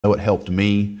know it helped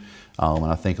me, and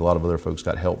I think a lot of other folks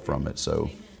got help from it. So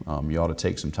you ought to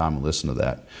take some time and listen to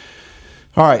that.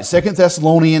 All right, 2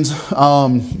 Thessalonians.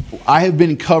 I have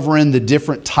been covering the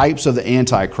different types of the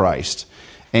Antichrist.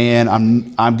 And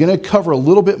I'm going to cover a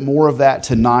little bit more of that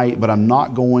tonight, but I'm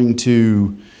not going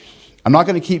to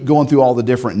keep going through all the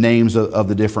different names of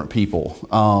the different people.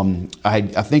 I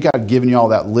think I've given you all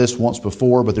that list once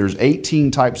before, but there's 18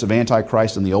 types of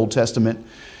Antichrist in the Old Testament.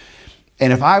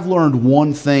 And if I've learned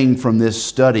one thing from this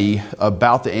study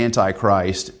about the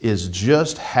Antichrist, is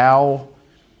just how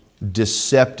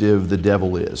deceptive the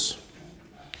devil is.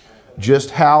 Just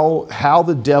how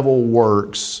the devil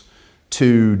works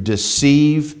to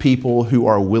deceive people who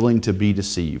are willing to be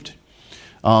deceived.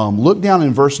 Look down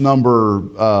in verse number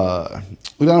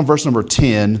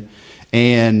 10,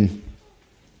 and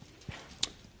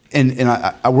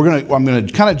I'm going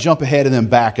to kind of jump ahead and then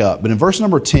back up. But in verse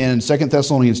number 10, 2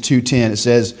 Thessalonians 2:10, it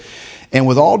says, "And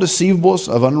with all deceivableness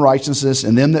of unrighteousness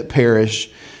in them that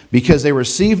perish, because they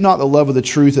receive not the love of the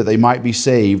truth that they might be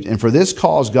saved. And for this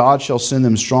cause God shall send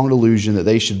them strong delusion that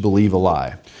they should believe a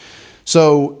lie."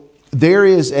 So there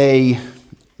is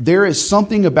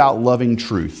something about loving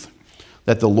truth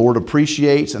that the Lord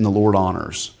appreciates and the Lord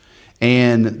honors.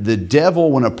 And the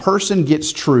devil, when a person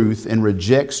gets truth and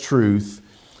rejects truth,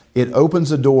 it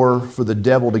opens a door for the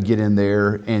devil to get in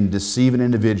there and deceive an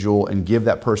individual and give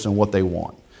that person what they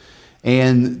want.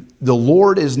 And the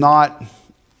Lord is not...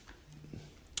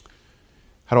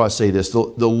 How do I say this?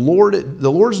 The Lord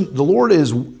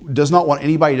does not want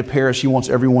anybody to perish. He wants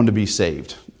everyone to be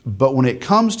saved. But when it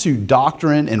comes to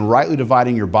doctrine and rightly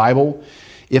dividing your Bible,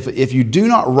 if you do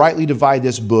not rightly divide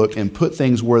this book and put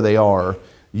things where they are,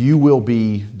 you will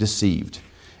be deceived.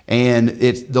 And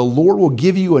the Lord will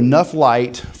give you enough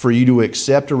light for you to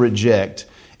accept or reject.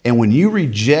 And when you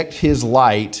reject His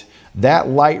light, that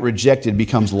light rejected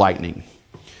becomes lightning.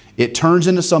 It turns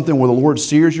into something where the Lord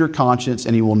sears your conscience,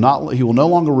 and He will no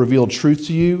longer reveal truth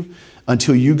to you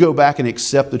until you go back and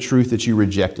accept the truth that you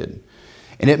rejected.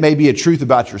 And it may be a truth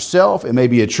about yourself, it may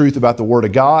be a truth about the Word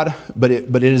of God, but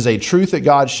it is a truth that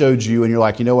God showed you, and you're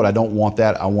like, you know what, I don't want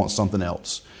that, I want something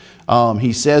else.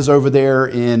 He says over there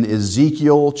in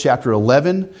Ezekiel chapter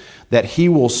 11 that He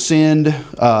will send,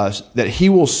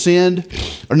 Ezekiel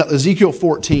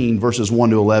 14 verses 1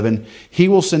 to 11, He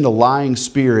will send a lying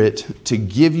spirit to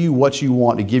give you what you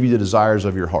want, to give you the desires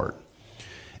of your heart.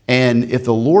 And if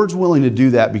the Lord's willing to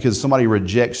do that because somebody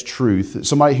rejects truth,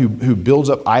 somebody who builds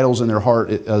up idols in their heart,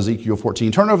 Ezekiel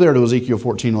 14. Turn over there to Ezekiel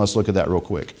 14 and let's look at that real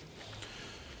quick.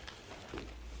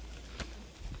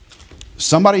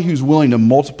 Somebody who's willing to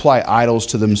multiply idols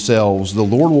to themselves, the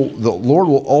Lord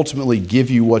will ultimately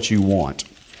give you what you want.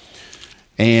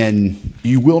 And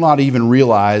you will not even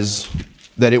realize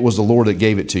that it was the Lord that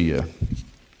gave it to you.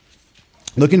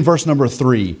 Look in verse number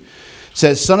 3. It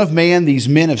says, "Son of man, these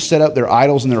men have set up their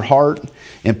idols in their heart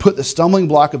and put the stumbling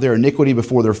block of their iniquity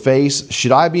before their face.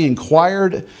 Should I be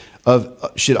inquired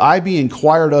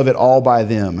of it all by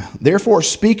them? Therefore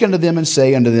speak unto them and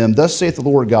say unto them, Thus saith the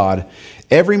Lord God,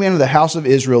 Every man of the house of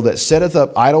Israel that setteth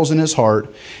up idols in his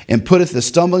heart, and putteth the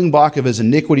stumbling block of his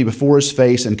iniquity before his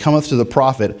face, and cometh to the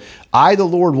prophet, I, the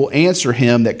Lord, will answer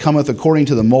him that cometh according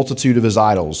to the multitude of his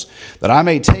idols, that I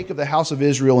may take of the house of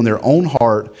Israel in their own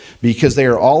heart, because they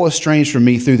are all estranged from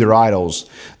me through their idols.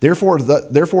 Therefore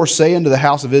say unto the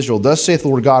house of Israel, Thus saith the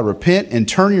Lord God, Repent and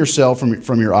turn yourself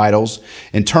from your idols,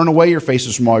 and turn away your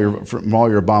faces from all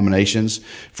your abominations.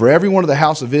 For every one of the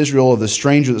house of Israel, of the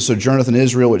stranger that sojourneth in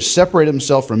Israel, which separated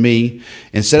himself from me,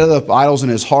 and setteth up idols in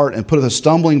his heart, and putteth a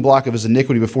stumbling block of his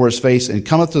iniquity before his face, and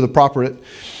cometh to the prophet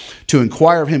to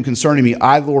inquire of him concerning me,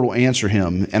 I, the Lord, will answer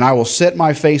him. And I will set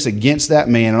my face against that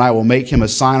man, and I will make him a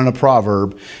sign and a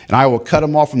proverb, and I will cut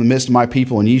him off from the midst of my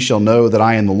people, and ye shall know that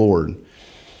I am the Lord.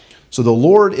 So the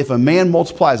Lord, if a man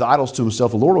multiplies idols to himself,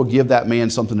 the Lord will give that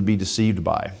man something to be deceived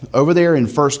by. Over there in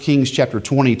 1 Kings chapter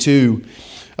 22,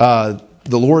 the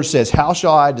Lord says, How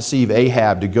shall I deceive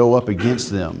Ahab to go up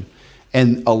against them?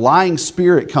 And a lying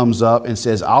spirit comes up and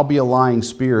says, I'll be a lying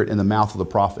spirit in the mouth of the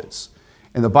prophets.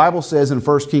 And the Bible says in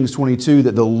 1 Kings 22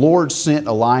 that the Lord sent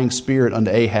a lying spirit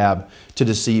unto Ahab to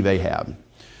deceive Ahab.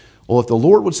 Well, if the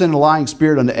Lord would send a lying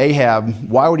spirit unto Ahab,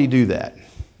 why would He do that?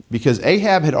 Because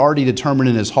Ahab had already determined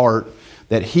in his heart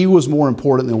that he was more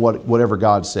important than whatever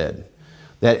God said.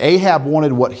 That Ahab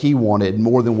wanted what he wanted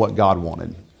more than what God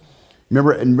wanted.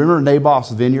 Remember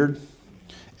Naboth's vineyard?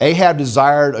 Ahab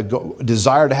desired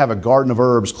to have a garden of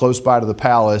herbs close by to the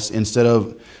palace instead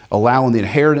of allowing the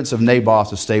inheritance of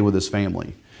Naboth to stay with his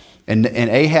family. And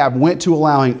Ahab went to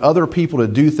allowing other people to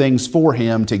do things for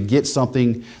him to get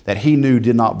something that he knew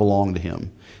did not belong to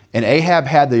him. And Ahab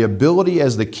had the ability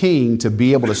as the king to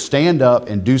be able to stand up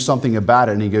and do something about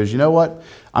it. And he goes, you know what?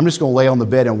 I'm just going to lay on the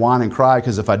bed and whine and cry,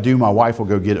 because if I do, my wife will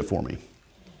go get it for me.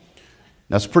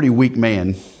 That's a pretty weak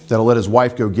man that'll let his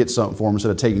wife go get something for him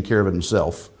instead of taking care of it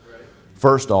himself,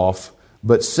 first off.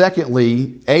 But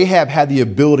secondly, Ahab had the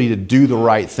ability to do the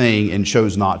right thing and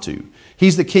chose not to.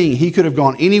 He's the king. He could have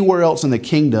gone anywhere else in the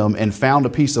kingdom and found a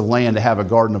piece of land to have a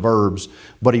garden of herbs,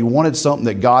 but he wanted something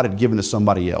that God had given to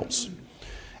somebody else.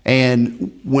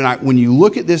 And when you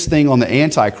look at this thing on the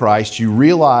Antichrist, you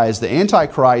realize the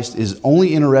Antichrist is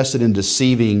only interested in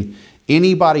deceiving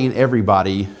anybody and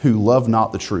everybody who love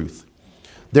not the truth.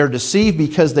 They're deceived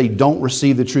because they don't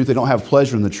receive the truth. They don't have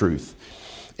pleasure in the truth.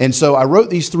 And so I wrote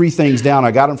these three things down.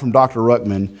 I got them from Dr.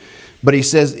 Ruckman. But he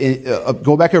says,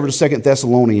 go back over to 2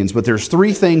 Thessalonians, but there's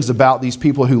three things about these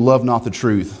people who love not the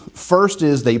truth. First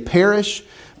is they perish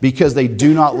because they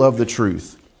do not love the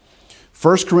truth.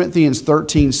 1 Corinthians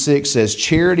 13:6 says,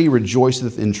 charity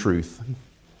rejoiceth in truth.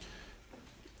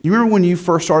 You remember when you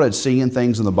first started seeing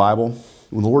things in the Bible?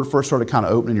 When the Lord first started kind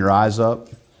of opening your eyes up?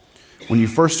 When you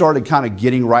first started kind of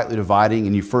getting rightly dividing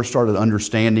and you first started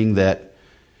understanding that,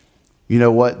 you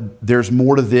know what, there's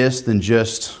more to this than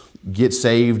just get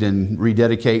saved and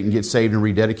rededicate and get saved and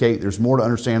rededicate. There's more to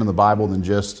understand in the Bible than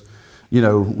just,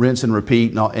 rinse and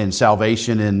repeat and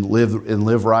salvation and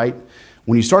live right.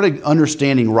 When you started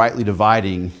understanding rightly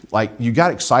dividing, like, you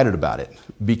got excited about it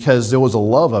because there was a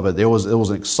love of it. There was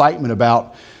an excitement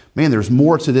about, man, there's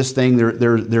more to this thing.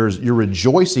 You're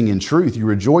rejoicing in truth. You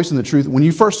rejoice in the truth. When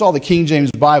you first saw the King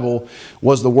James Bible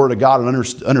was the Word of God and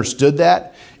understood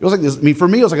that, it was like this. I mean, for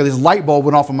me, it was like this light bulb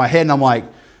went off in my head, and I'm like,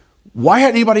 why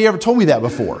hadn't anybody ever told me that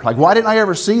before? Like, why didn't I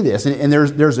ever see this? And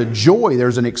there's a joy,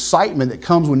 there's an excitement that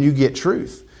comes when you get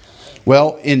truth.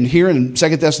 Well, here in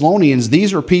 2 Thessalonians,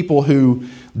 these are people who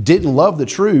didn't love the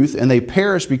truth, and they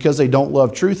perish because they don't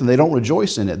love truth, and they don't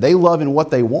rejoice in it. They love in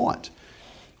what they want.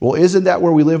 Well, isn't that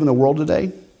where we live in the world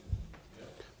today?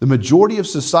 The majority of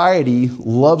society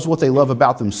loves what they love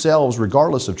about themselves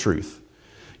regardless of truth.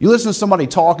 You listen to somebody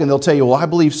talk, and they'll tell you, well, I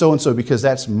believe so-and-so because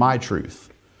that's my truth.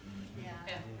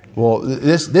 Well,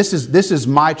 this is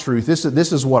my truth. This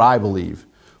is what I believe.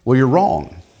 Well, you're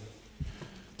wrong.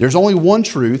 There's only one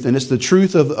truth, and it's the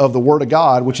truth of the Word of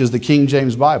God, which is the King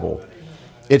James Bible.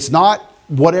 It's not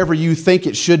whatever you think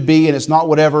it should be, and it's not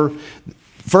whatever.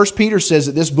 1 Peter says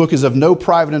that this book is of no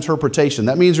private interpretation.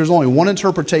 That means there's only one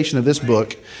interpretation of this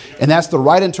book, and that's the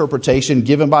right interpretation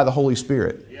given by the Holy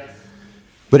Spirit.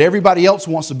 But everybody else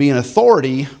wants to be an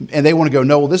authority, and they want to go,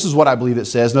 no, well, this is what I believe it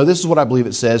says. No, this is what I believe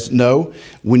it says. No,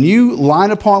 when you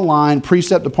line upon line,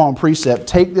 precept upon precept,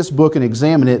 take this book and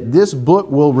examine it, this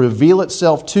book will reveal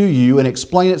itself to you and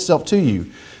explain itself to you.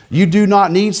 You do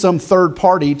not need some third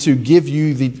party to give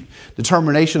you the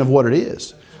determination of what it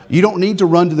is. You don't need to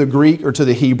run to the Greek or to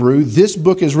the Hebrew. This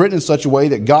book is written in such a way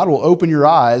that God will open your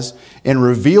eyes and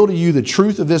reveal to you the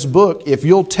truth of this book if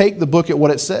you'll take the book at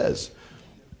what it says.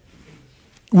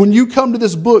 When you come to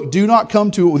this book, do not come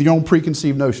to it with your own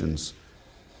preconceived notions.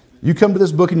 You come to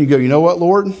this book and you go, you know what,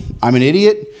 Lord? I'm an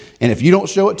idiot, and if you don't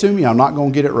show it to me, I'm not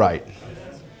going to get it right.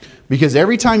 Because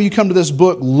every time you come to this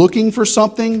book looking for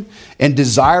something and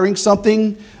desiring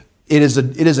something, it is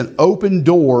an open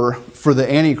door for the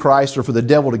Antichrist or for the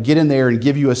devil to get in there and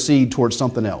give you a seed towards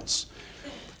something else.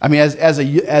 I mean, as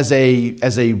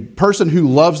a person who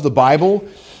loves the Bible,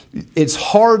 it's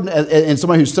hard, and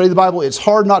somebody who studied the Bible, it's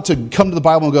hard not to come to the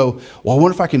Bible and go, well, I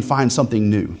wonder if I can find something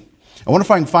new. I wonder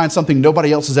if I can find something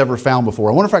nobody else has ever found before.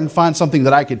 I wonder if I can find something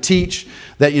that I could teach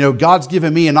that, God's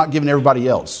given me and not given everybody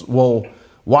else. Well,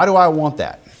 why do I want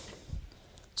that?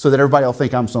 So that everybody will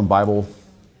think I'm some Bible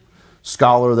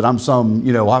scholar, that I'm some,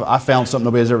 I found something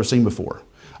nobody's ever seen before.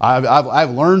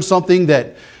 I've learned something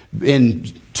that in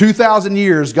 2,000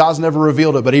 years, God's never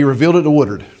revealed it, but He revealed it to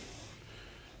Woodard.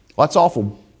 Well, that's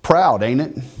awful proud, ain't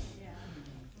it? Yeah.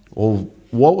 Well,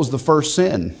 what was the first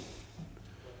sin?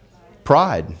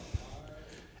 Pride.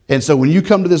 And so when you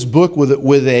come to this book with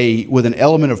an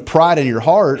element of pride in your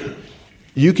heart,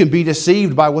 you can be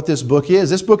deceived by what this book is.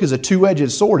 This book is a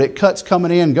two-edged sword. It cuts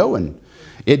coming in and going.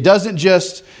 It doesn't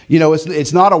just,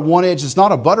 it's not a one edge, it's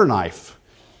not a butter knife.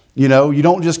 You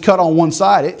don't just cut on one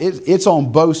side. It's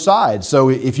on both sides. So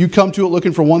if you come to it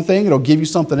looking for one thing, it'll give you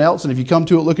something else. And if you come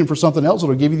to it looking for something else,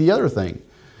 it'll give you the other thing.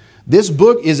 This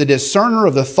book is a discerner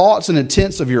of the thoughts and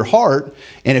intents of your heart.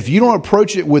 And if you don't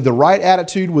approach it with the right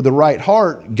attitude, with the right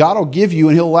heart, God will give you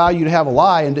and He'll allow you to have a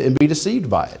lie and be deceived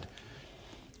by it.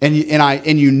 And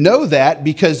you know that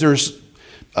because there's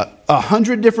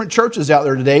 100 different churches out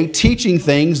there today teaching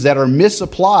things that are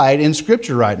misapplied in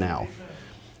Scripture right now.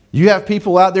 You have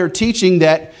people out there teaching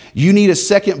that you need a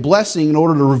second blessing in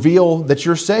order to reveal that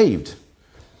you're saved.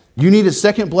 You need a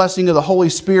second blessing of the Holy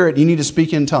Spirit. You need to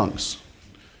speak in tongues.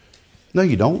 No,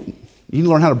 you don't. You need to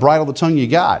learn how to bridle the tongue you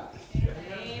got.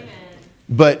 Amen.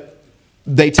 But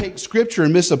they take Scripture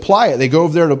and misapply it. They go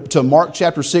over there to Mark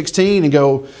chapter 16 and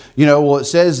go, well, it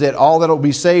says that all that will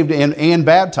be saved and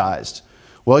baptized.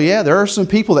 Well, yeah, there are some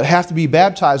people that have to be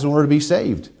baptized in order to be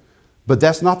saved. But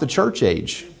that's not the church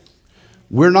age.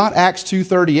 We're not Acts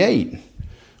 2:38.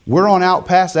 We're on out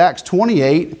past Acts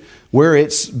 28, where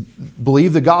it's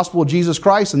believe the gospel of Jesus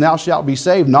Christ and thou shalt be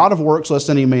saved, not of works lest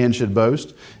any man should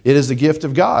boast. It is the gift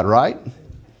of God, right?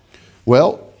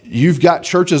 Well, you've got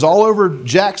churches all over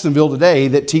Jacksonville today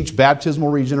that teach baptismal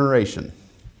regeneration.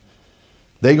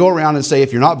 They go around and say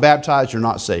if you're not baptized, you're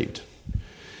not saved.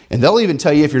 And they'll even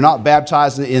tell you if you're not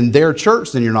baptized in their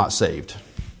church, then you're not saved.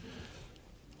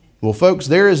 Well, folks,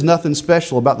 there is nothing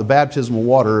special about the baptismal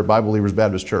water at Bible Believers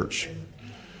Baptist Church.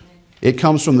 It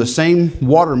comes from the same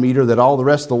water meter that all the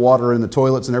rest of the water in the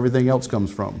toilets and everything else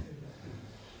comes from.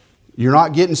 You're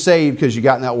not getting saved because you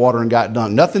got in that water and got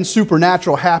dunked. Nothing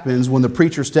supernatural happens when the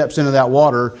preacher steps into that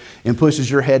water and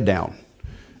pushes your head down.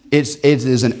 It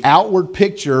is an outward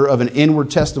picture of an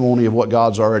inward testimony of what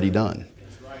God's already done.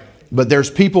 But there's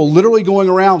people literally going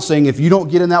around saying if you don't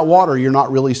get in that water, you're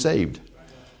not really saved.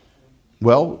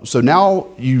 Well, so now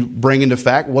you bring into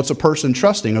fact, what's a person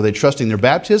trusting? Are they trusting their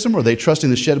baptism or are they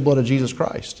trusting the shed blood of Jesus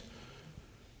Christ?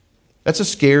 That's a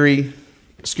scary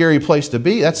place to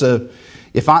be.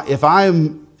 If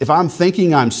I'm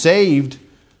thinking I'm saved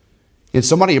and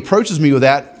somebody approaches me with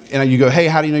that and you go, hey,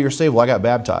 how do you know you're saved? Well, I got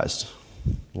baptized.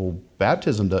 Well,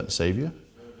 baptism doesn't save you.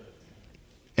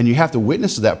 And you have to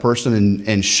witness to that person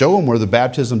and show them where the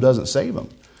baptism doesn't save them.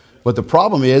 But the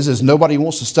problem is nobody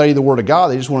wants to study the Word of God.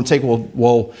 They just want to take,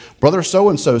 well, Brother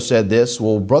so-and-so said this.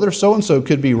 Well, Brother so-and-so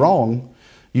could be wrong.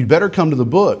 You'd better come to the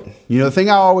book. The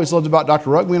thing I always loved about Dr.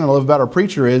 Ruckman and I love about our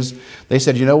preacher is they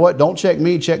said, you know what? Don't check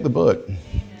me, check the book.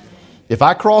 If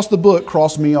I cross the book,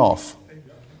 cross me off.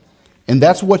 And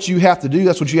that's what you have to do.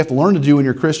 That's what you have to learn to do in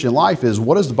your Christian life is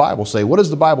what does the Bible say? What does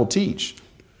the Bible teach?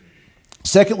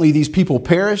 Secondly, these people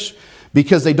perish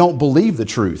because they don't believe the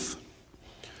truth.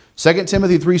 2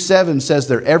 Timothy 3:7 says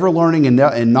they're ever learning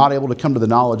and not able to come to the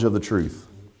knowledge of the truth.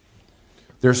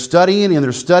 They're studying and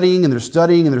they're studying and they're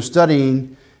studying and they're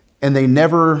studying and they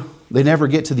never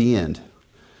get to the end.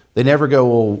 They never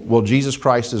go, well, Jesus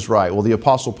Christ is right. Well, the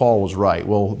Apostle Paul was right.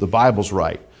 Well, the Bible's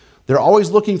right. They're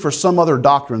always looking for some other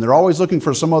doctrine. They're always looking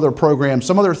for some other program,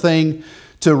 some other thing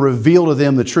to reveal to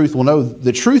them the truth. Well, no,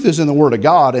 the truth is in the Word of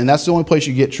God, and that's the only place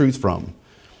you get truth from.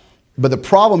 But the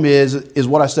problem is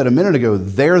what I said a minute ago.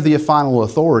 They're the final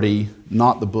authority,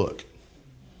 not the book.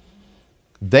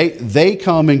 They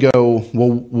come and go,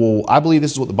 well, I believe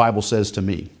this is what the Bible says to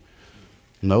me.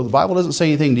 No, the Bible doesn't say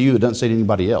anything to you. It doesn't say to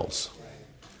anybody else.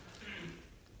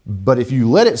 But if you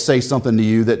let it say something to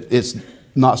you that it's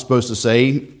not supposed to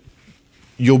say,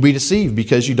 you'll be deceived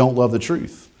because you don't love the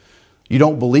truth. You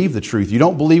don't believe the truth. You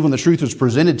don't believe when the truth is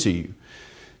presented to you.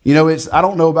 I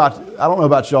don't know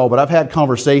about y'all, but I've had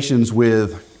conversations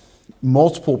with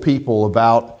multiple people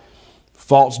about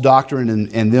false doctrine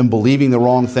and them believing the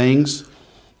wrong things.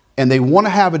 And they want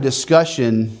to have a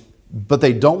discussion, but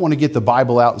they don't want to get the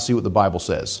Bible out and see what the Bible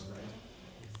says.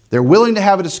 They're willing to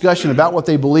have a discussion about what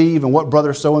they believe and what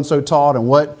brother so-and-so taught and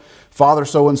what father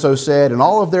so-and-so said and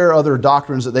all of their other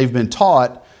doctrines that they've been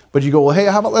taught. But you go, well, hey,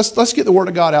 how about let's get the Word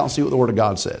of God out and see what the Word of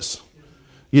God says.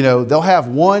 They'll have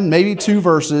one, maybe two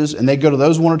verses, and they go to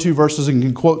those one or two verses and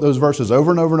can quote those verses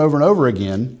over and over and over and over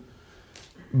again.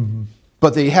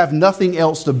 But they have nothing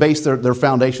else to base their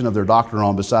foundation of their doctrine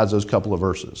on besides those couple of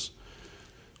verses.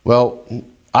 Well,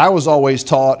 I was always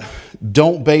taught,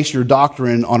 don't base your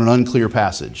doctrine on an unclear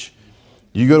passage.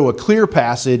 You go to a clear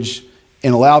passage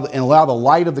and allow the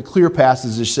light of the clear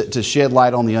passage to shed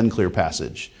light on the unclear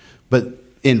passage. But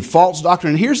in false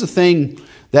doctrine, and here's the thing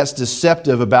that's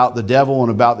deceptive about the devil and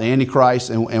about the Antichrist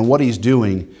and what he's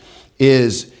doing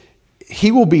is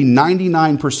he will be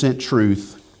 99%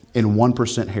 truth and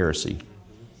 1% heresy.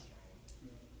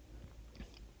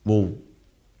 Well,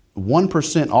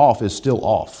 1% off is still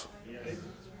off.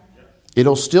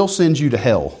 It'll still send you to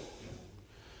hell.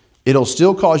 It'll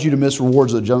still cause you to miss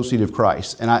rewards of the judgment seat of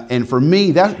Christ. And for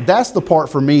me, that's the part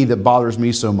for me that bothers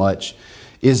me so much.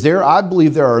 I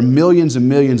believe there are millions and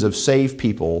millions of saved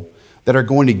people that are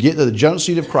going to get to the judgment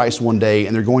seat of Christ one day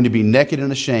and they're going to be naked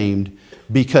and ashamed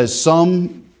because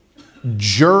some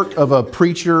jerk of a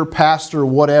preacher, pastor,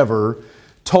 whatever,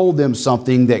 told them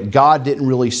something that God didn't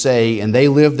really say, and they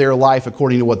lived their life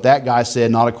according to what that guy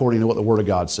said, not according to what the Word of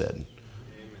God said.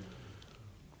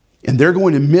 And they're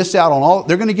going to miss out on all,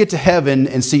 they're going to get to heaven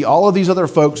and see all of these other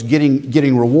folks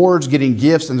getting rewards, getting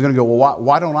gifts, and they're going to go, well,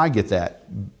 why don't I get that?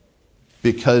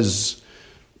 Because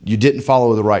you didn't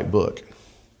follow the right book.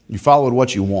 You followed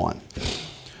what you want.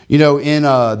 You know, in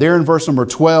there in verse number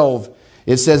 12,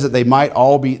 it says that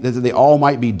they all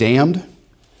might be damned.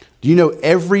 Do you know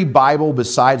every Bible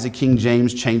besides the King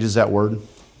James changes that word?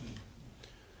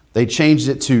 They changed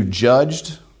it to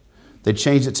judged. They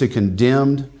changed it to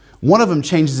condemned. One of them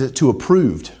changes it to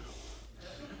approved.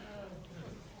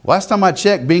 Last time I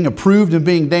checked, being approved and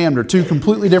being damned are two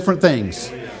completely different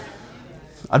things.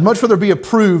 I'd much rather be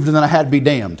approved than I had to be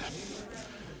damned.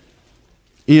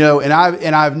 You know,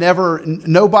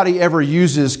 nobody ever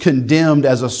uses condemned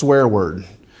as a swear word.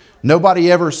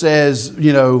 Nobody ever says,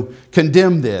 you know,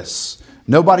 condemn this.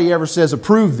 Nobody ever says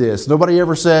approve this. Nobody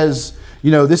ever says,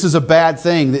 you know, this is a bad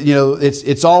thing. You know,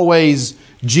 it's always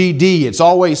GD. It's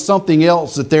always something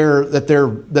else that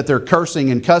they're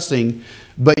cursing and cussing.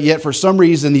 But yet, for some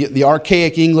reason, the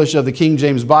archaic English of the King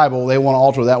James Bible, they want to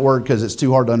alter that word because it's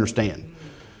too hard to understand.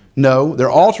 No, they're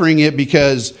altering it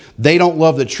because they don't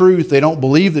love the truth. They don't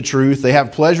believe the truth. They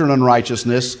have pleasure in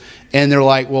unrighteousness. And they're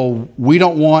like, well, we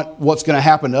don't want what's going to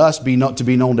happen to us to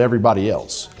be known to everybody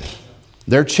else.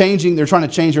 They're trying to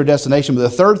change their destination. But the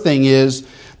third thing is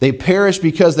they perish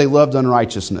because they loved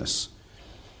unrighteousness.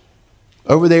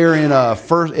 Over there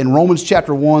in Romans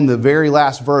chapter 1, the very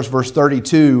last verse, verse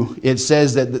 32, it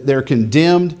says that they're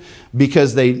condemned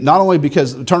because turn it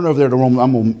over there to Romans,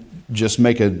 I'm going to just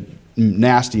make a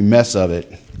nasty mess of it.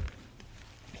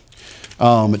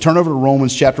 Turn over to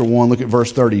Romans chapter 1, look at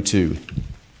verse 32. It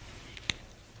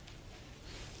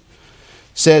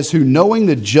says, who knowing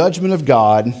the judgment of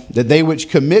God, that they which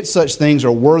commit such things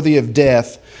are worthy of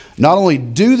death, not only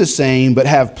do the same, but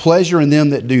have pleasure in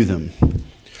them that do them.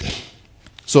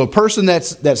 So a person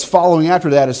that's following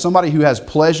after that is somebody who has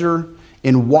pleasure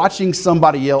in watching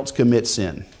somebody else commit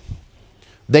sin.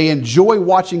 They enjoy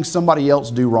watching somebody else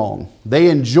do wrong. They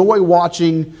enjoy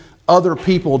watching other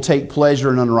people take pleasure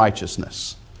in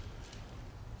unrighteousness.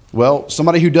 Well,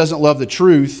 somebody who doesn't love the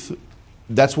truth,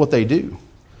 that's what they do.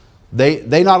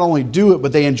 They not only do it,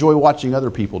 but they enjoy watching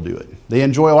other people do it. They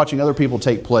enjoy watching other people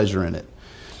take pleasure in it.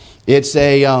 It's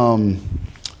a...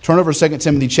 turn over to 2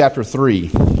 Timothy chapter 3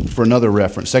 for another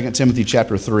reference. 2 Timothy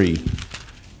chapter 3.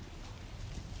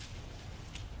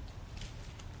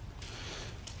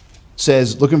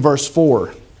 Says, look in verse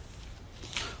 4.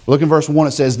 Look in verse 1.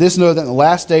 It says, this know that in the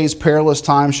last days perilous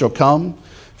times shall come.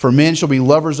 For men shall be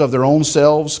lovers of their own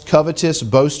selves, covetous,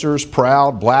 boasters,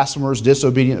 proud, blasphemers,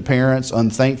 disobedient parents,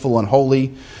 unthankful,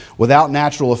 unholy, without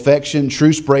natural affection,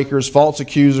 truce breakers, false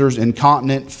accusers,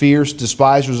 incontinent, fierce,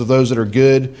 despisers of those that are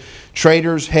good,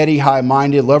 traitors, heady,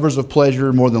 high-minded, lovers of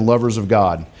pleasure more than lovers of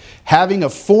God, having a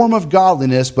form of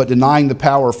godliness, but denying the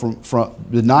power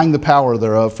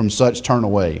thereof. From such turn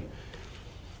away.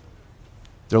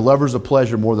 They're lovers of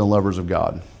pleasure more than lovers of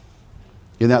God.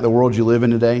 Isn't that the world you live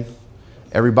in today?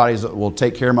 Everybody's, well,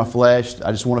 take care of my flesh.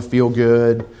 I just want to feel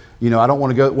good. You know, I don't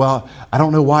want to go, well, I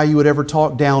don't know why you would ever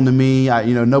talk down to me.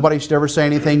 Nobody should ever say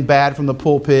anything bad from the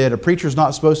pulpit. A preacher's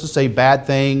not supposed to say bad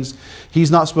things.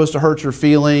 He's not supposed to hurt your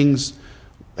feelings.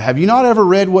 Have you not ever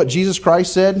read what Jesus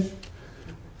Christ said?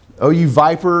 Oh, you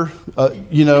viper,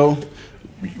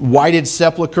 whited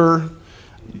sepulcher,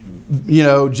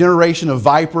 generation of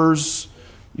vipers,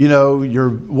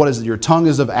 your tongue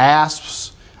is of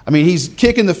asps. I mean, he's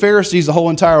kicking the Pharisees the whole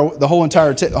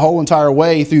entire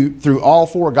way through all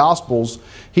four Gospels.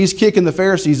 He's kicking the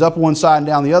Pharisees up one side and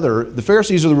down the other. The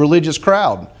Pharisees are the religious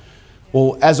crowd.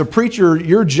 Well, as a preacher,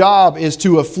 your job is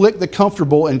to afflict the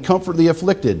comfortable and comfort the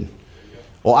afflicted.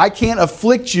 Well, I can't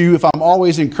afflict you if I'm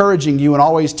always encouraging you and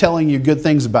always telling you good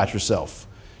things about yourself.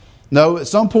 No, at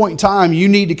some point in time, you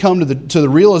need to come to the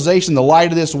realization, the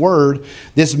light of this Word,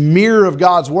 this mirror of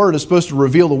God's Word is supposed to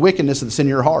reveal the wickedness that's in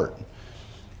your heart.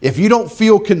 If you don't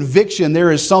feel conviction,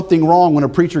 there is something wrong when a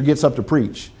preacher gets up to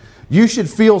preach. You should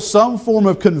feel some form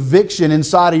of conviction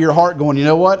inside of your heart going, you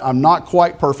know what? I'm not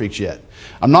quite perfect yet.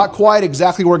 I'm not quite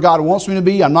exactly where God wants me to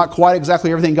be. I'm not quite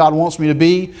exactly everything God wants me to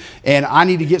be. And I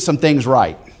need to get some things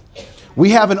right.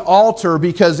 We have an altar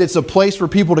because it's a place for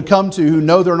people to come to who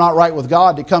know they're not right with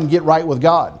God to come get right with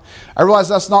God. I realize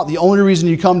that's not the only reason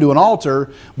you come to an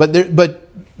altar, but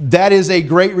that is a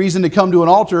great reason to come to an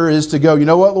altar is to go, you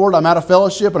know what, Lord, I'm out of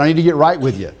fellowship and I need to get right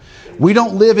with you. We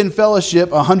don't live in fellowship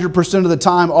 100% of the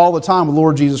time, all the time with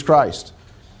Lord Jesus Christ.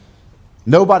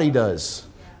 Nobody does.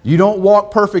 You don't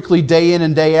walk perfectly day in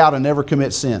and day out and never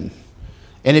commit sin.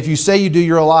 And if you say you do,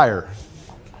 you're a liar.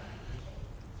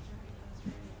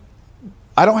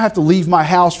 I don't have to leave my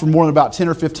house for more than about 10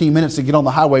 or 15 minutes to get on the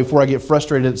highway before I get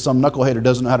frustrated at some knucklehead who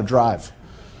doesn't know how to drive.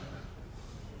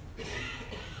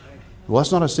 Well,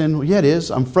 that's not a sin. Well, yeah, it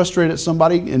is. I'm frustrated at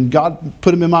somebody and God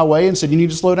put him in my way and said, you need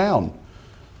to slow down.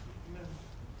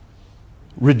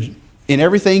 In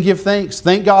everything, give thanks.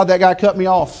 Thank God that guy cut me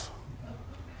off.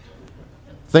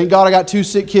 Thank God I got 2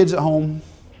 sick kids at home.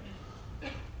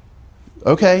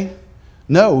 Okay.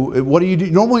 No, what do you do?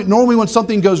 Normally when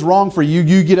something goes wrong for you,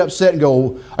 you get upset and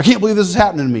go, I can't believe this is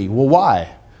happening to me. Well,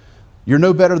 why? You're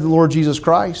no better than the Lord Jesus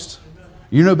Christ.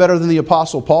 You're no better than the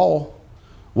Apostle Paul.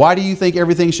 Why do you think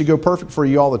everything should go perfect for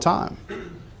you all the time?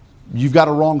 You've got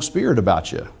a wrong spirit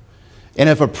about you. And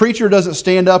if a preacher doesn't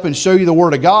stand up and show you the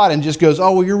Word of God and just goes,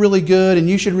 oh, well, you're really good and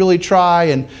you should really try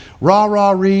and rah,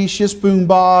 rah, ree, shish, boom,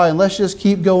 bah, and let's just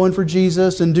keep going for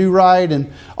Jesus and do right, and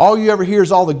all you ever hear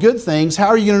is all the good things, how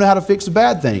are you going to know how to fix the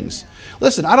bad things?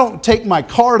 Listen, I don't take my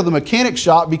car to the mechanic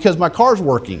shop because my car's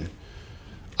working.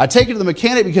 I take it to the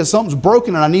mechanic because something's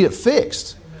broken and I need it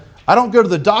fixed. I don't go to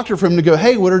the doctor for him to go,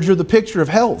 hey, Woodard, you're the picture of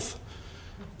health.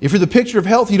 If you're the picture of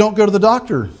health, you don't go to the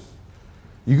doctor.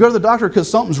 You go to the doctor because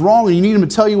something's wrong and you need him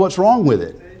to tell you what's wrong with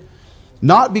it.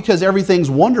 Not because everything's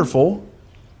wonderful,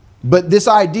 but this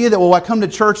idea that, well, I come to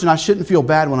church and I shouldn't feel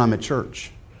bad when I'm at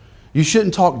church. You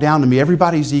shouldn't talk down to me.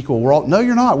 Everybody's equal. No,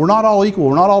 you're not. We're not all equal.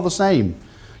 We're not all the same.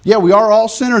 Yeah, we are all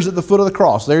sinners at the foot of the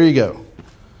cross. There you go.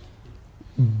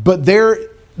 But there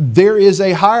is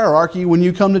a hierarchy when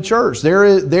you come to church. There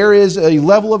is a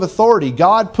level of authority.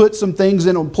 God put some things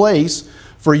in place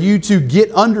for you to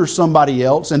get under somebody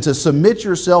else and to submit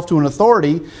yourself to an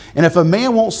authority. And if a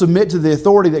man won't submit to the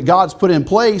authority that God's put in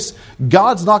place,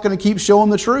 God's not going to keep showing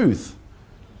the truth.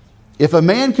 If a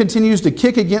man continues to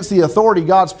kick against the authority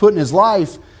God's put in his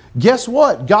life, guess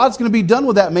what? God's going to be done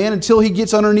with that man until he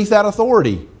gets underneath that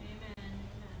authority. Amen.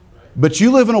 But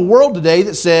you live in a world today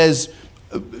that says,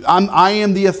 I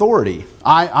am the authority.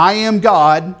 I am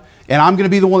God, and I'm going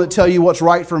to be the one that tell you what's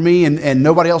right for me, and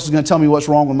nobody else is going to tell me what's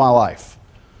wrong with my life.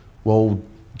 Well,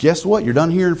 guess what? You're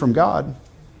done hearing from God.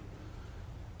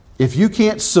 If you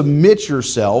can't submit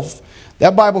yourself,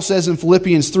 that Bible says in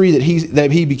Philippians 3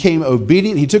 that he became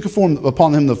obedient. He took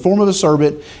upon him the form of a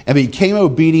servant and became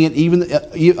obedient even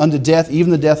unto death, even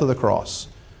the death of the cross.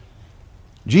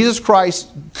 Jesus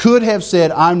Christ could have said,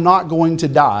 I'm not going to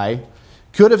die.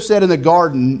 Could have said in the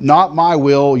garden, not my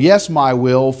will, yes my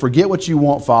will, forget what you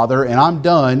want, Father, and I'm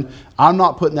done. I'm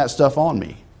not putting that stuff on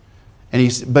me.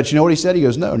 But you know what he said? He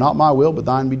goes, no, not my will, but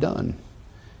thine be done.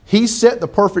 He set the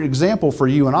perfect example for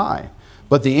you and I.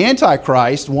 But the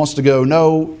Antichrist wants to go,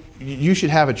 no, you should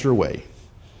have it your way.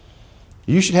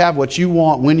 You should have what you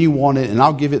want when you want it, and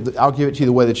I'll give it to you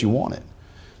the way that you want it.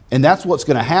 And that's what's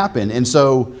going to happen. And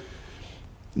so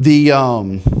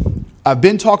I've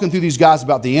been talking through these guys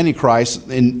about the Antichrist,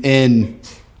 and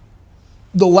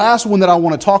the last one that I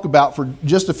want to talk about for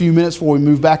just a few minutes before we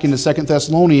move back into 2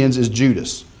 Thessalonians is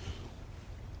Judas.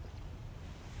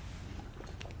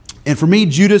 And for me,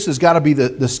 Judas has got to be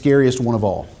the scariest one of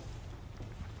all.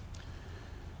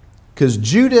 Because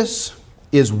Judas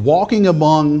is walking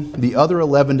among the other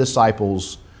 11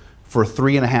 disciples for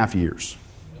 3.5 years.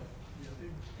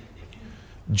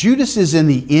 Judas is in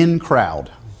the in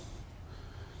crowd.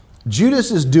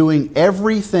 Judas is doing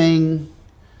everything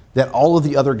that all of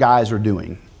the other guys are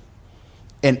doing.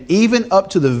 And even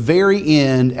up to the very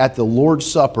end at the Lord's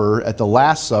Supper, at the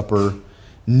Last Supper,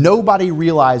 nobody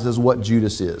realizes what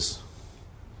Judas is.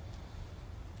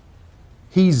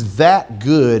 He's that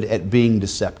good at being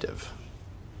deceptive.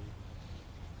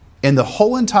 And the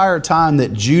whole entire time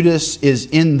that Judas is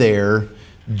in there,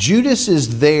 Judas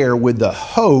is there with the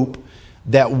hope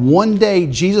that one day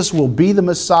Jesus will be the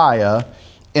Messiah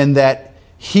and that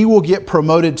he will get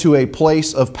promoted to a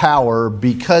place of power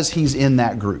because he's in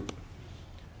that group.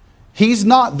 He's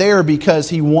not there because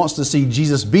he wants to see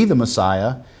Jesus be the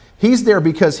Messiah. He's there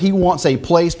because he wants a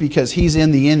place, because he's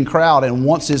in the in crowd and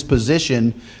wants his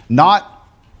position, not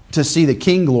to see the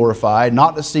King glorified,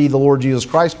 not to see the Lord Jesus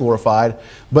Christ glorified,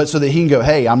 but so that he can go,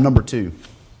 hey, I'm number 2.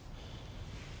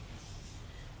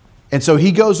 And so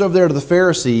he goes over there to the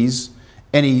Pharisees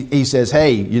and he says,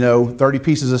 hey, 30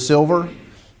 pieces of silver.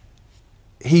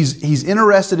 He's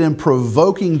interested in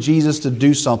provoking Jesus to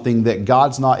do something that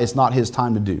it's not his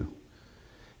time to do.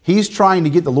 He's trying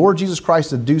to get the Lord Jesus Christ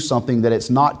to do something that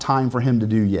it's not time for him to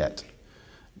do yet.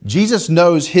 Jesus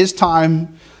knows his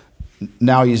time.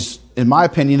 Now he's, in my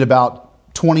opinion,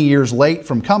 about 20 years late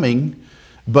from coming,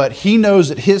 but he knows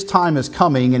that his time is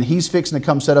coming and he's fixing to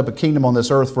come set up a kingdom on this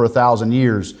earth for 1,000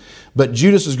 years. But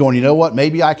Judas is going, you know what?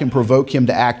 Maybe I can provoke him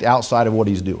to act outside of what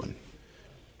he's doing.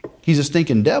 He's a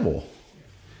stinking devil.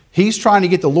 He's trying to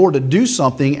get the Lord to do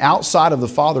something outside of the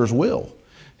Father's will.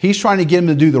 He's trying to get him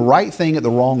to do the right thing at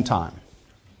the wrong time.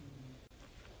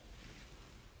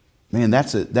 Man,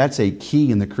 that's a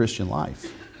key in the Christian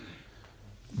life.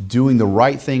 Doing the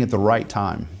right thing at the right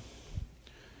time.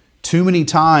 Too many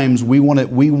times we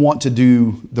want to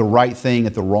do the right thing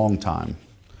at the wrong time.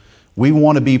 We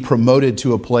want to be promoted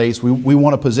to a place. We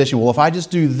want a position. Well, if I just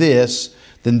do this,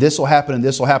 then this will happen and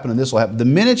this will happen and this will happen. The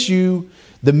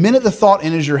minute the thought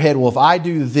enters your head, well, if I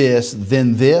do this,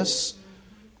 then this,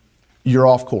 you're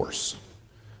off course.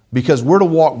 Because we're to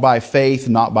walk by faith,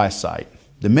 not by sight.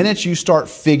 The minute you start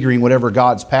figuring whatever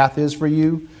God's path is for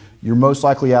you, you're most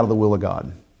likely out of the will of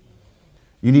God.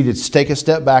 You need to take a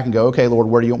step back and go, okay, Lord,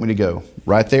 where do you want me to go?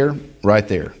 Right there, right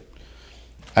there.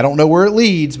 I don't know where it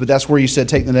leads, but that's where you said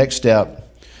take the next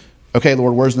step. Okay,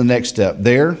 Lord, where's the next step?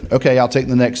 There? Okay, I'll take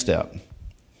the next step.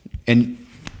 And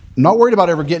I'm not worried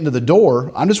about ever getting to the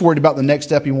door. I'm just worried about the next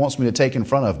step he wants me to take in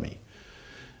front of me.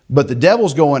 But the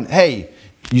devil's going, hey,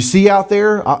 you see out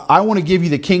there, I want to give you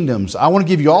the kingdoms. I want to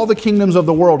give you all the kingdoms of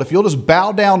the world. If you'll just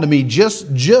bow down to me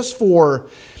just for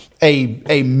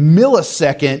a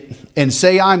millisecond and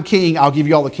say I'm king, I'll give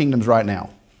you all the kingdoms right now.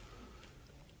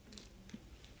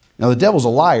 Now the devil's a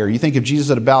liar. You think if Jesus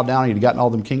had bowed down, he'd have gotten all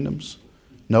them kingdoms?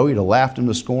 No, he'd have laughed him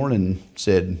to scorn and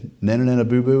said, "Nana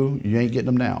boo-boo, you ain't getting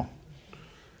them now."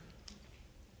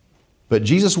 But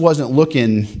Jesus wasn't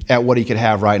looking at what he could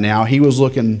have right now. He was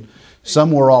looking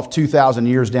somewhere off 2,000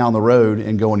 years down the road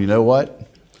and going, you know what?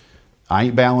 I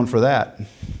ain't bowing for that.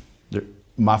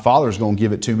 My Father's going to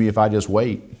give it to me if I just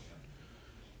wait.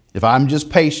 If I'm just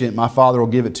patient, my Father will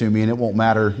give it to me and it won't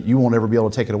matter. You won't ever be able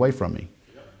to take it away from me.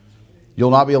 You'll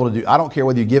not be able to do, I don't care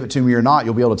whether you give it to me or not,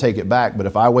 you'll be able to take it back. But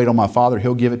if I wait on my Father,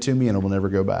 he'll give it to me and it will never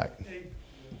go back.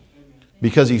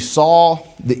 Because he saw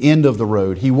the end of the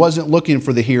road. He wasn't looking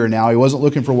for the here and now. He wasn't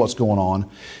looking for what's going on.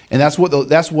 And that's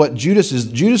what Judas is.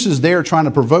 Judas is there trying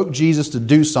to provoke Jesus to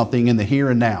do something in the here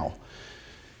and now.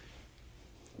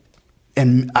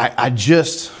 And I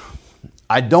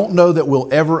don't know that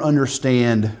we'll ever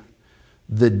understand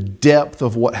the depth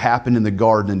of what happened in the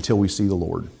garden until we see the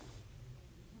Lord.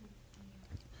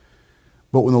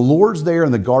 But when the Lord's there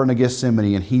in the Garden of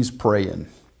Gethsemane and he's praying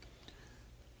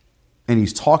and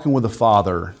he's talking with the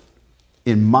Father,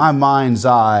 in my mind's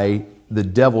eye, the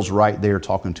devil's right there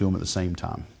talking to him at the same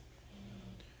time.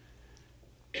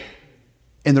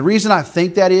 And the reason I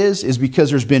think that is because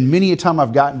there's been many a time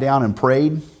I've gotten down and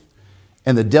prayed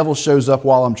and the devil shows up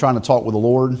while I'm trying to talk with the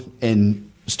Lord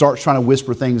and starts trying to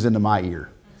whisper things into my ear.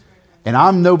 And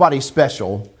I'm nobody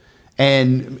special.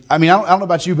 And I mean, I don't know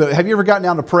about you, but have you ever gotten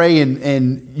down to pray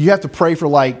and you have to pray for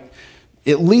like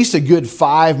at least a good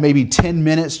 5, maybe 10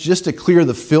 minutes just to clear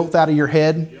the filth out of your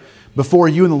head before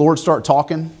you and the Lord start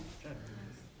talking?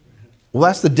 Well,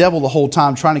 that's the devil the whole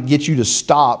time trying to get you to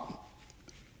stop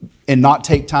and not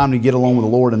take time to get along with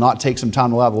the Lord and not take some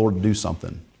time to allow the Lord to do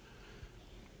something.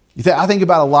 I think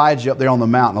about Elijah up there on the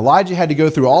mountain. Elijah had to go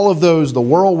through all of those, the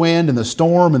whirlwind and the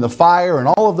storm and the fire and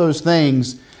all of those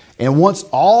things. And once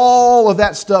all of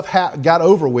that stuff got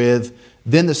over with,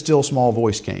 then the still small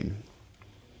voice came.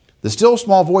 The still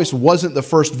small voice wasn't the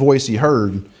first voice he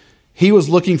heard. He was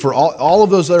looking for all of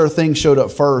those other things showed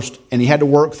up first, and he had to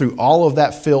work through all of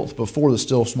that filth before the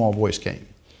still small voice came.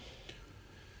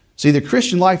 See, the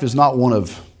Christian life is not one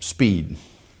of speed.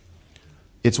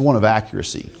 It's one of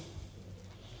accuracy.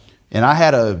 And I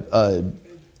had a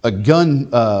gun,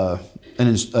 a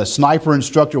sniper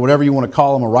instructor, whatever you want to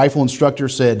call him, a rifle instructor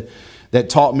that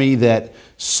taught me that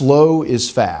slow is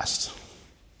fast.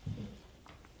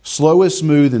 Slow is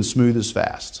smooth and smooth is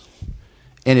fast.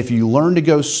 And if you learn to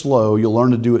go slow, you'll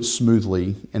learn to do it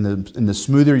smoothly. And the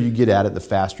smoother you get at it, the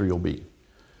faster you'll be.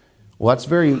 Well, that's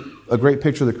a great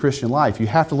picture of the Christian life. You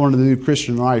have to learn to do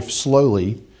Christian life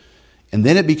slowly. And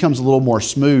then it becomes a little more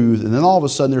smooth. And then all of a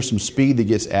sudden there's some speed that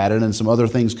gets added and some other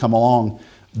things come along.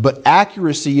 But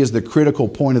accuracy is the critical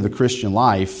point of the Christian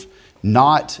life,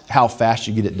 not how fast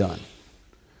you get it done.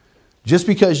 Just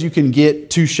because you can get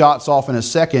 2 shots off in a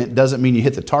second doesn't mean you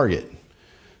hit the target.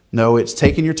 No, it's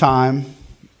taking your time,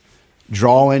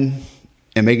 drawing,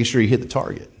 and making sure you hit the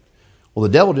target. Well, the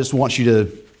devil just wants you to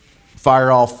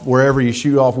fire off wherever you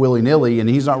shoot off willy-nilly, and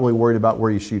he's not really worried about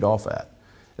where you shoot off at.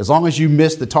 As long as you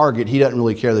miss the target, he doesn't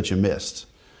really care that you missed.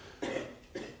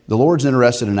 The Lord's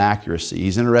interested in accuracy.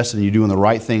 He's interested in you doing the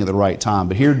right thing at the right time.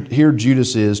 But here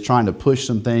Judas is trying to push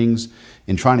some things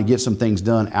and trying to get some things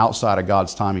done outside of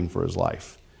God's timing for his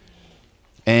life.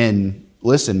 And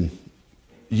listen,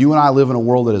 you and I live in a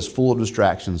world that is full of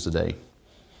distractions today.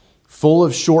 Full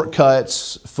of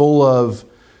shortcuts, full of,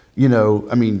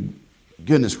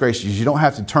 goodness gracious, you don't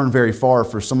have to turn very far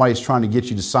for somebody's trying to get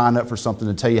you to sign up for something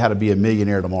to tell you how to be a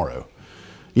millionaire tomorrow.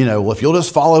 You know, well, if you'll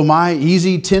just follow my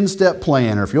easy 10-step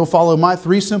plan, or if you'll follow my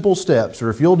 3 simple steps, or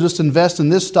if you'll just invest in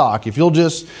this stock, if you'll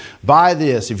just buy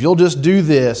this, if you'll just do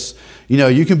this, you know,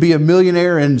 you can be a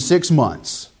millionaire in 6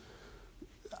 months.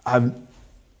 The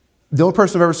only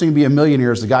person I've ever seen be a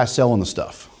millionaire is the guy selling the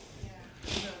stuff.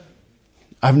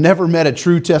 I've never met a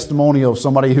true testimonial of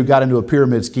somebody who got into a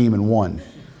pyramid scheme and won.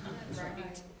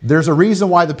 There's a reason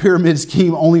why the pyramid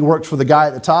scheme only works for the guy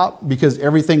at the top, because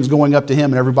everything's going up to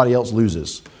him and everybody else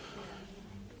loses.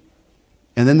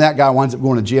 And then that guy winds up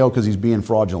going to jail because he's being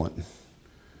fraudulent.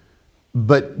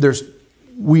 But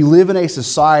we live in a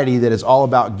society that is all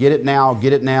about get it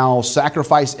now,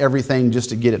 sacrifice everything just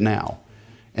to get it now.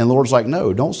 And the Lord's like,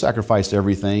 no, don't sacrifice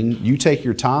everything. You take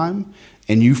your time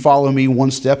and you follow me one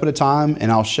step at a time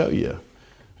and I'll show you.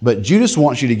 But Judas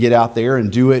wants you to get out there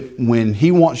and do it when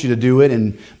he wants you to do it,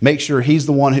 and make sure he's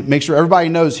the one, make sure everybody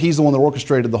knows he's the one that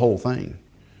orchestrated the whole thing.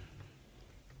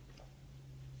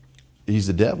 He's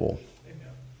the devil.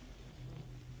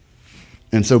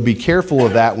 And so be careful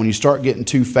of that when you start getting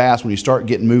too fast, when you start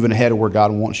getting moving ahead of where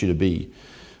God wants you to be.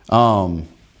 All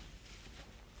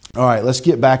right, let's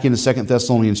get back into 2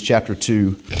 Thessalonians chapter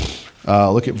 2.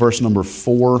 Look at verse number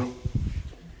 4.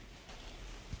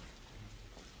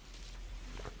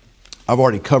 I've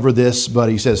already covered this, but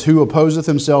he says, who opposeth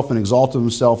himself and exalteth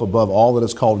himself above all that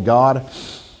is called God,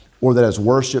 or that is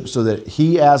worshipped, so that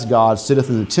he as God sitteth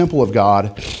in the temple of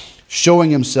God, showing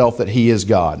himself that he is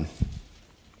God.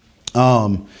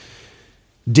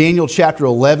 Daniel chapter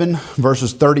 11,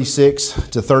 verses 36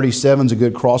 to 37 is a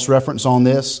good cross-reference on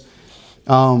this.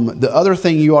 The other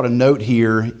thing you ought to note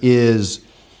here is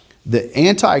the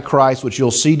Antichrist, which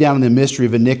you'll see down in the mystery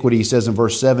of iniquity, says in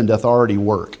verse 7, doth already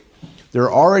work. There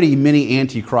are already many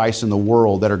antichrists in the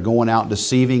world that are going out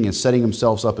deceiving and setting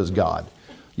themselves up as God.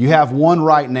 You have one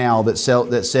right now that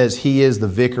says he is the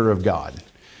vicar of God.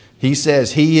 He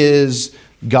says he is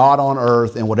God on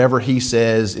earth, and whatever he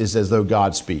says is as though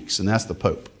God speaks, and that's the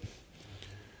Pope.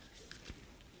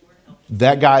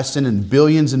 That guy is sending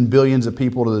billions and billions of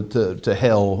people to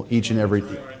hell each and every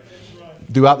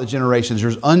throughout the generations.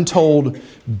 There's untold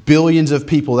billions of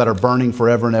people that are burning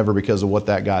forever and ever because of what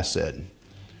that guy said.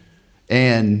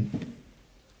 And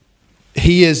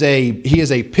he is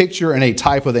a picture and a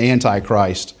type of the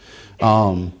Antichrist.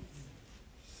 And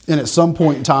at some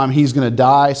point in time, he's going to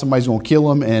die. Somebody's going to kill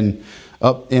him, and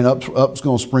up's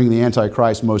going to spring the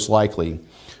Antichrist most likely.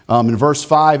 In verse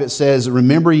 5, it says,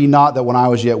 remember ye not that when I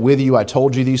was yet with you, I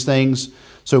told you these things.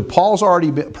 So Paul's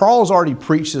already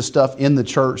preached this stuff in the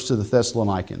church to the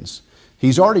Thessalonians.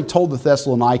 He's already told the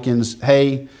Thessalonians,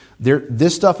 hey,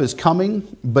 this stuff is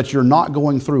coming, but you're not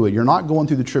going through it. You're not going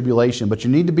through the tribulation, but you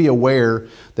need to be aware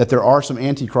that there are some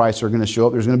antichrists that are going to show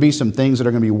up. There's going to be some things that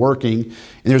are going to be working, and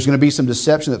there's going to be some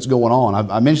deception that's going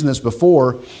on. I mentioned this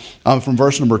before from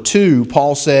verse number 2.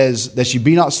 Paul says that ye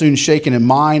be not soon shaken in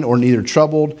mind, or neither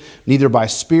troubled, neither by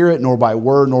spirit, nor by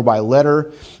word, nor by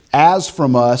letter, as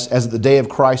from us, as the day of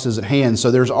Christ is at hand.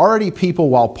 So there's already people,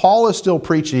 while Paul is still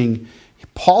preaching,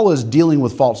 Paul is dealing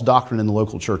with false doctrine in the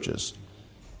local churches.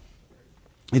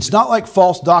 It's not like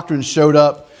false doctrine showed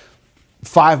up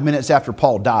 5 minutes after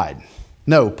Paul died.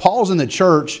 No, Paul's in the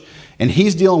church, and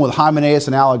he's dealing with Hymenaeus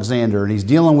and Alexander, and he's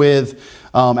dealing with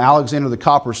Alexander the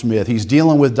coppersmith. He's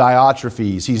dealing with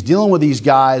Diotrephes. He's dealing with these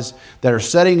guys that are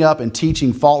setting up and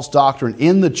teaching false doctrine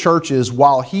in the churches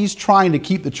while he's trying to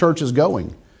keep the churches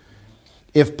going.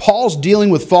 If Paul's dealing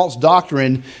with false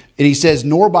doctrine and he says,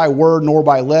 nor by word, nor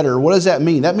by letter, what does that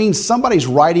mean? That means somebody's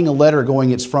writing a letter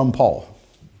going, it's from Paul.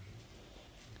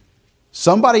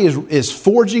 Somebody is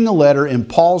forging a letter in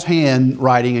Paul's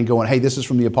handwriting and going, hey, this is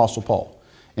from the Apostle Paul.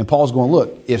 And Paul's going,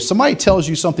 look, if somebody tells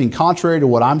you something contrary to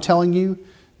what I'm telling you,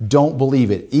 don't believe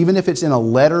it. Even if it's in a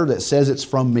letter that says it's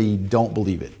from me, don't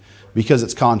believe it, because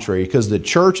it's contrary, because the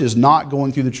church is not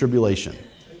going through the tribulation.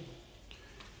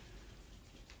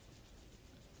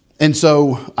 And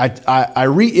so I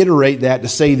reiterate that to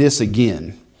say this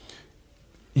again.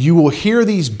 You will hear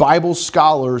these Bible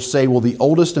scholars say, well, the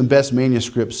oldest and best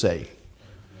manuscripts say.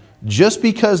 Just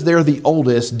because they're the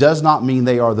oldest does not mean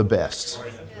they are the best.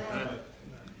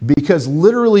 Because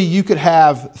literally you could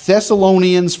have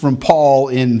Thessalonians from Paul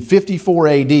in 54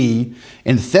 AD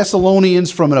and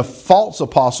Thessalonians from a false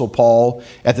apostle Paul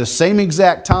at the same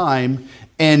exact time,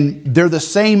 and they're the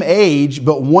same age,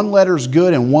 but one letter's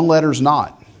good and one letter's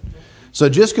not. So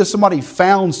just because somebody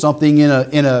found something in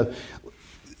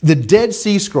the Dead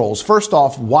Sea Scrolls, first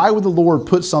off, why would the Lord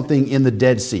put something in the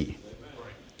Dead Sea?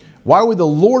 Why would the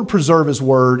Lord preserve His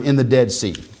Word in the Dead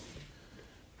Sea?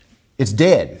 It's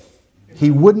dead. He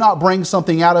would not bring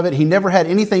something out of it. He never had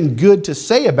anything good to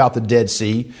say about the Dead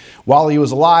Sea while he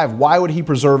was alive. Why would he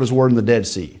preserve his word in the Dead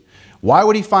Sea? Why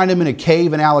would he find him in a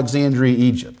cave in Alexandria,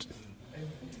 Egypt?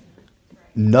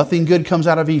 Nothing good comes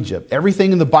out of Egypt.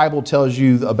 Everything in the Bible tells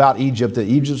you about Egypt, that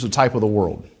Egypt's a type of the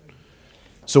world.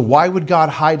 So why would God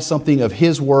hide something of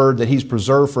his word that he's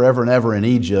preserved forever and ever in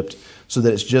Egypt so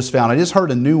that it's just found? I just heard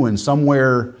a new one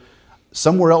somewhere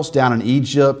else down in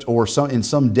Egypt or in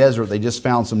some desert. They just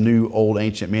found some new old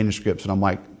ancient manuscripts. And I'm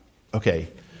like, okay,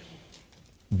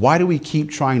 why do we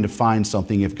keep trying to find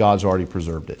something if God's already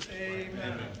preserved it?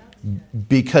 Amen.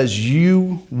 Because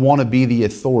you want to be the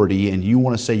authority and you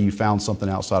want to say you found something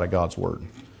outside of God's word.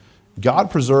 God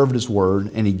preserved his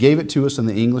word and he gave it to us in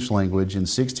the English language in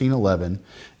 1611,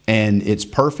 and it's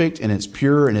perfect and it's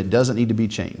pure and it doesn't need to be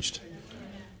changed.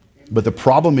 But the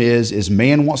problem is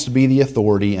man wants to be the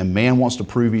authority and man wants to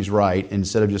prove he's right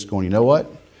instead of just going, you know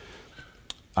what?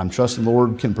 I'm trusting the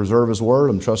Lord can preserve his word.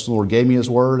 I'm trusting the Lord gave me his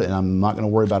word, and I'm not going to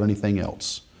worry about anything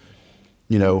else.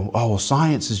 You know, oh, well,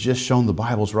 science has just shown the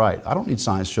Bible's right. I don't need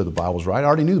science to show the Bible's right. I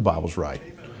already knew the Bible's right.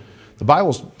 The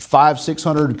Bible's 500,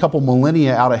 600, a couple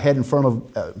millennia out ahead in front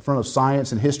of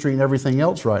science and history and everything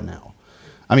else right now.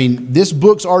 I mean, this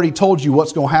book's already told you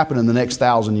what's going to happen in the next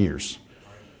 1,000 years.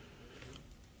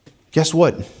 Guess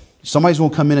what? Somebody's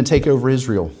going to come in and take over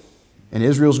Israel. And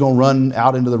Israel's going to run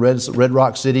out into the Red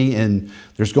Rock City, and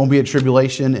there's going to be a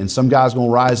tribulation, and some guy's going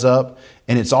to rise up,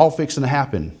 and it's all fixing to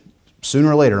happen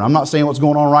sooner or later. I'm not saying what's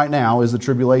going on right now is the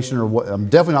tribulation, or what. I'm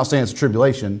definitely not saying it's a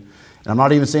tribulation. And I'm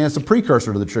not even saying it's a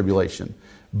precursor to the tribulation.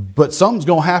 But something's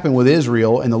going to happen with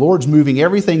Israel, and the Lord's moving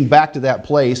everything back to that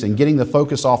place and getting the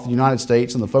focus off the United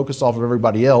States and the focus off of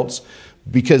everybody else,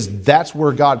 because that's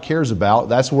where God cares about.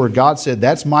 That's where God said,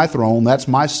 that's my throne, that's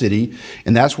my city,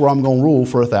 and that's where I'm going to rule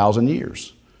for 1,000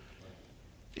 years.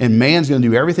 And man's going to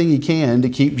do everything he can to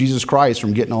keep Jesus Christ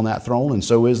from getting on that throne, and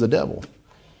so is the devil.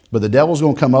 But the devil's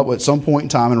going to come up at some point in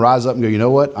time and rise up and go, you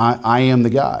know what, I am the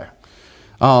guy.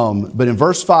 But in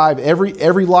verse 5,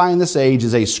 every lie in this age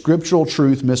is a scriptural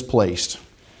truth misplaced.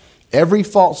 Every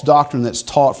false doctrine that's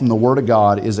taught from the Word of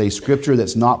God is a scripture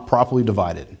that's not properly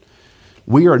divided.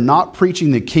 We are not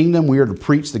preaching the kingdom. We are to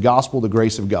preach the gospel, the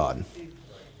grace of God.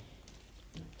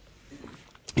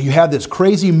 You have this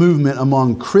crazy movement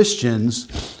among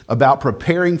Christians about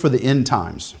preparing for the end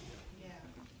times.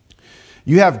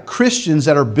 You have Christians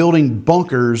that are building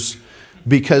bunkers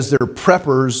because they're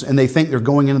preppers and they think they're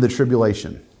going into the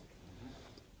tribulation.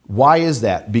 Why is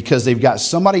that? Because they've got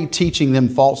somebody teaching them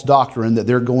false doctrine that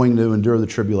they're going to endure the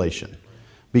tribulation.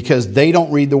 Because they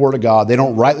don't read the Word of God. They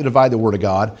don't rightly divide the Word of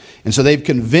God. And so they've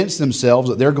convinced themselves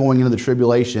that they're going into the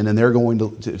tribulation and they're going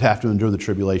to have to endure the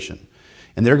tribulation.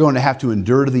 And they're going to have to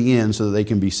endure to the end so that they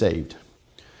can be saved.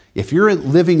 If you're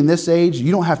living in this age,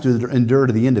 you don't have to endure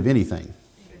to the end of anything.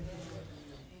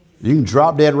 You can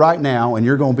drop dead right now and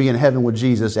you're going to be in heaven with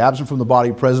Jesus, absent from the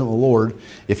body, present with the Lord,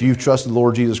 if you've trusted the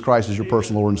Lord Jesus Christ as your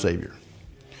personal Lord and Savior.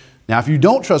 Now, if you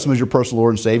don't trust Him as your personal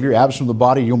Lord and Savior, absent from the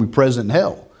body, you're going to be present in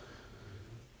hell.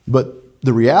 But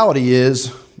the reality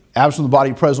is, absent from the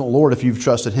body, present with the Lord if you've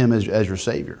trusted Him as your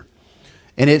Savior.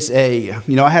 And it's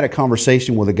I had a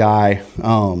conversation with a guy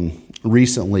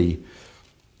recently,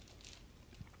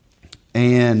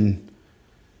 and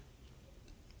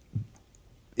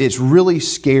it's really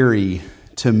scary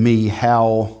to me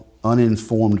how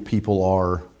uninformed people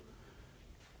are,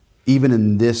 even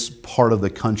in this part of the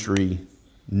country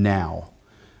now.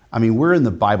 I mean, we're in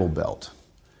the Bible Belt.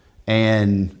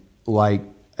 And like,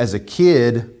 as a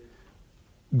kid,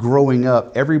 growing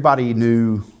up, everybody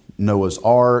knew Noah's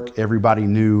Ark. Everybody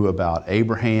knew about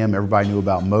Abraham. Everybody knew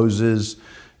about Moses,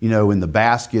 in the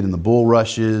basket and the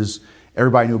bulrushes.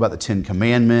 Everybody knew about the Ten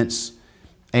Commandments.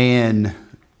 And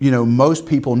most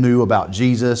people knew about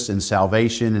Jesus and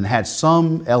salvation and had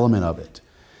some element of it.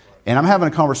 And I'm having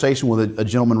a conversation with a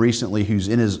gentleman recently who's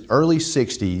in his early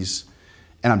 60s,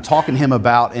 and I'm talking to him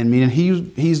about,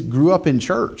 he grew up in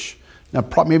church. Now,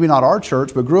 maybe not our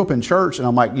church, but grew up in church. And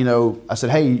I'm like, I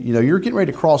said, hey, you're getting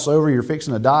ready to cross over. You're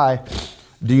fixing to die.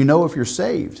 Do you know if you're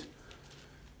saved?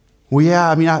 Well,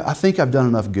 yeah, I think I've done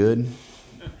enough good.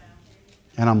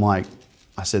 And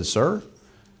I said, sir?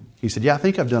 He said, yeah, I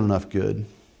think I've done enough good.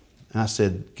 And I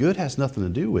said, good has nothing to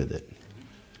do with it.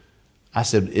 I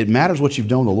said, it matters what you've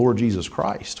done with the Lord Jesus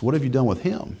Christ. What have you done with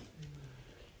Him?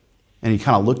 And he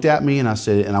kind of looked at me, and I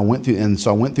said, I went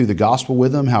through the gospel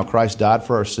with him, how Christ died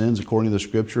for our sins according to the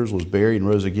Scriptures, was buried and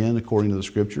rose again according to the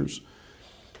Scriptures.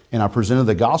 And I presented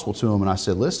the gospel to him, and I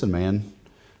said, listen, man,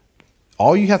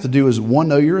 all you have to do is, one,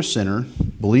 know you're a sinner,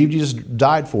 believe Jesus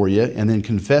died for you, and then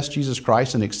confess Jesus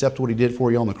Christ and accept what He did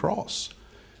for you on the cross.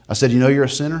 I said, you're a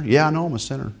sinner? Yeah, I know I'm a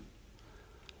sinner.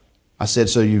 I said,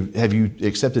 so have you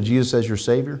accepted Jesus as your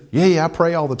Savior? Yeah, I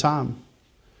pray all the time.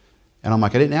 And I'm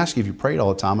like, I didn't ask you if you prayed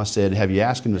all the time. I said, have you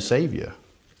asked him to save you?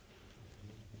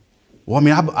 Well, I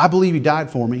mean, I believe he died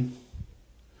for me.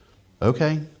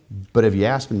 Okay, but have you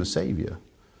asked him to save you?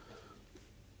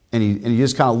 And he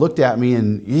just kind of looked at me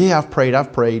and, yeah, I've prayed.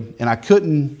 And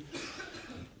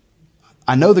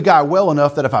I know the guy well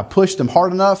enough that if I pushed him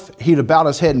hard enough, he'd have bowed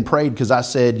his head and prayed because I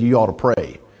said, you ought to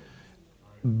pray.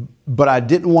 But I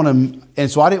didn't want him, and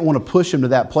so I didn't want to push him to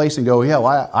that place and go, yeah,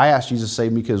 well, I asked Jesus to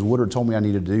save me because Woodard told me I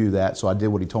needed to do that, so I did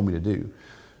what he told me to do.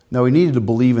 No, he needed to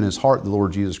believe in his heart the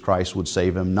Lord Jesus Christ would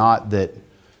save him, not that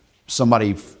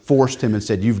somebody forced him and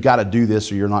said, you've got to do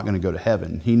this or you're not going to go to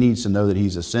heaven. He needs to know that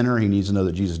he's a sinner. He needs to know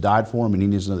that Jesus died for him, and he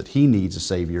needs to know that he needs a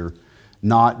Savior,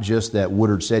 not just that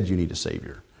Woodard said you need a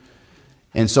Savior.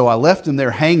 And so I left him there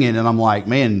hanging, and I'm like,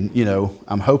 man,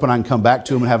 I'm hoping I can come back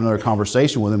to him and have another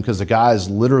conversation with him because the guy is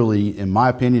literally, in my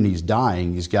opinion, he's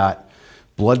dying. He's got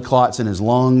blood clots in his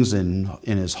lungs and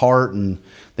in his heart, and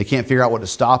they can't figure out what to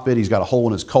stop it. He's got a hole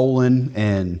in his colon,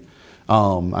 and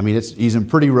he's in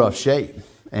pretty rough shape,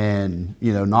 and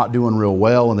not doing real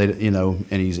well, and and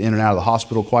he's in and out of the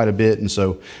hospital quite a bit. And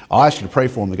so I'll ask you to pray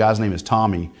for him. The guy's name is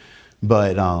Tommy,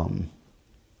 but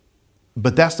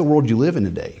that's the world you live in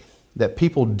today. That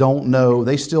people don't know,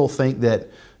 they still think that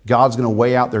God's going to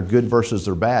weigh out their good versus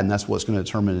their bad, and that's what's going to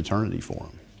determine eternity for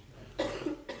them.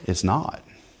 It's not.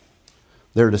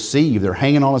 They're deceived. They're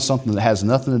hanging on to something that has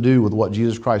nothing to do with what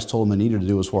Jesus Christ told them they needed to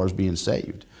do as far as being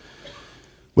saved.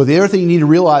 But the other thing you need to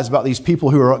realize about these people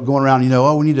who are going around,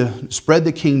 we need to spread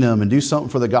the kingdom and do something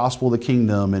for the gospel of the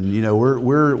kingdom, and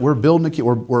we're building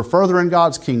we're furthering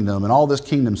God's kingdom and all this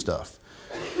kingdom stuff.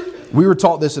 We were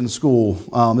taught this in school.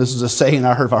 This is a saying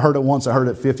I heard. If I heard it once, I heard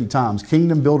it 50 times.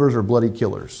 Kingdom builders are bloody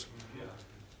killers.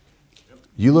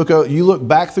 You look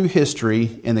back through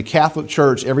history, and the Catholic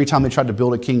Church, every time they tried to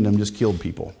build a kingdom, just killed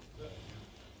people.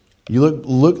 You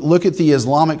look at the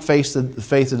Islamic faith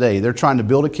today. They're trying to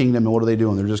build a kingdom, and what are they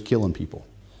doing? They're just killing people.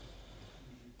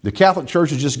 The Catholic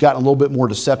Church has just gotten a little bit more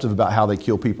deceptive about how they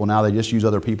kill people. Now they just use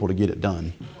other people to get it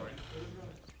done.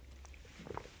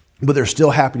 But they're still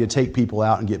happy to take people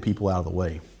out and get people out of the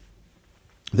way.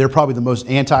 They're probably the most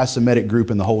anti-Semitic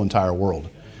group in the whole entire world.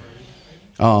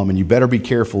 And you better be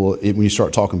careful when you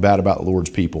start talking bad about the Lord's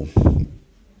people.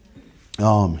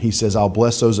 He says, I'll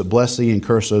bless those that bless thee and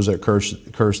curse those that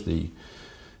curse thee.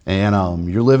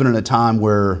 And you're living in a time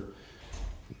where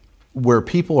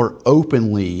people are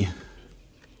openly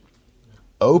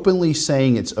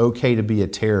saying it's okay to be a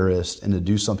terrorist and to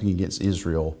do something against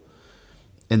Israel,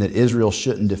 and that Israel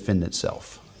shouldn't defend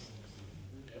itself.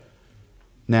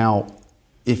 Now,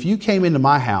 if you came into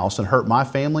my house and hurt my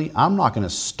family, I'm not going to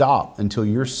stop until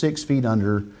you're 6 feet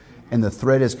under and the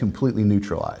threat is completely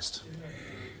neutralized.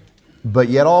 But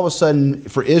yet all of a sudden,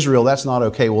 for Israel, that's not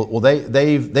okay. Well,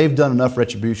 they've done enough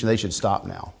retribution, they should stop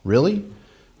now. Really?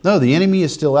 No, the enemy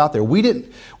is still out there.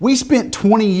 We spent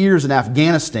 20 years in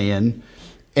Afghanistan,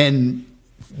 and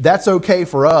that's okay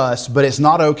for us, but it's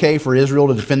not okay for Israel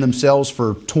to defend themselves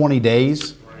for 20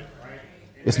 days.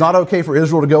 It's not okay for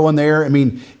Israel to go in there. I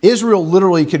mean, Israel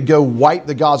literally could go wipe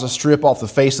the Gaza Strip off the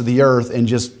face of the earth and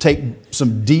just take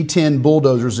some D10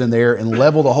 bulldozers in there and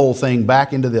level the whole thing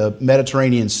back into the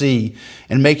Mediterranean Sea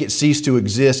and make it cease to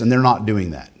exist, and they're not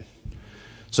doing that.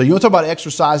 So you want to talk about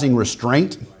exercising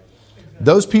restraint?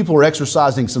 Those people are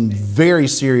exercising some very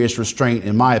serious restraint,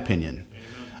 in my opinion.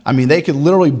 I mean, they could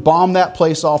literally bomb that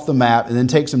place off the map and then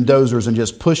take some dozers and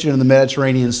just push it in the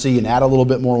Mediterranean Sea and add a little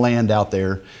bit more land out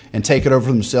there and take it over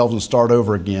for themselves and start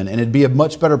over again. And it'd be a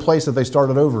much better place if they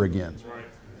started over again.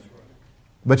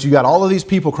 But you got all of these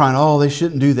people crying, oh, they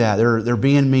shouldn't do that. They're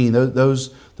being mean. Those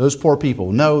poor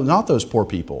people. No, not those poor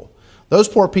people. Those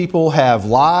poor people have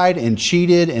lied and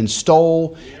cheated and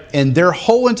stole, and their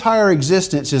whole entire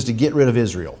existence is to get rid of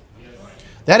Israel.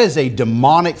 That is a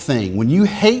demonic thing. When you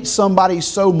hate somebody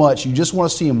so much, you just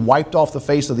want to see them wiped off the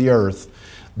face of the earth,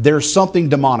 there's something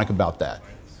demonic about that.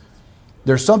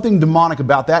 There's something demonic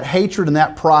about that hatred and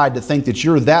that pride to think that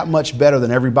you're that much better than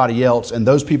everybody else and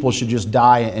those people should just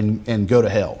die and go to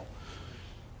hell.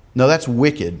 No, that's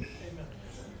wicked.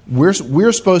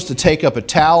 We're supposed to take up a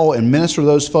towel and minister to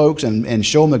those folks and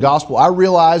show them the gospel. I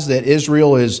realize that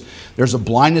there's a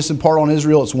blindness in part on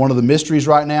Israel. It's one of the mysteries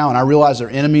right now. And I realize they're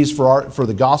enemies for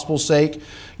the gospel's sake.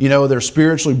 They're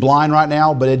spiritually blind right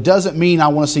now. But it doesn't mean I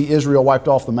want to see Israel wiped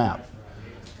off the map.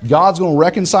 God's going to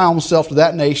reconcile himself to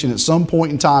that nation at some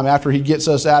point in time after he gets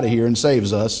us out of here and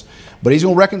saves us. But he's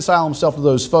going to reconcile himself to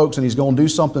those folks, and he's going to do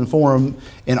something for them.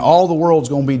 And all the world's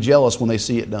going to be jealous when they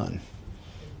see it done.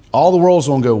 All the world's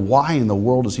going to go, why in the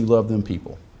world does he love them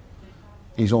people?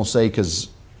 He's going to say, because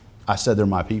I said they're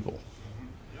my people.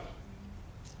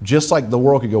 Just like the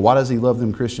world could go, why does he love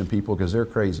them Christian people? Because they're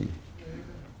crazy.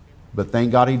 But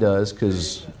thank God he does,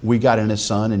 because we got in his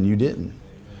son and you didn't.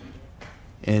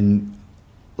 And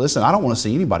listen, I don't want to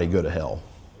see anybody go to hell.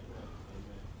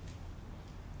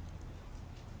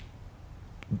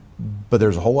 But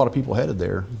there's a whole lot of people headed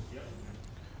there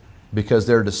because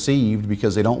they're deceived,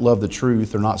 because they don't love the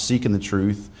truth, they're not seeking the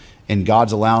truth, and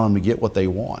God's allowing them to get what they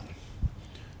want.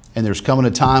 And there's coming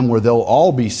a time where they'll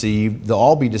all be deceived, and they'll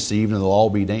all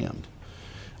be damned.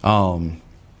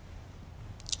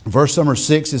 Verse number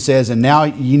 6, it says, and now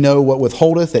ye know what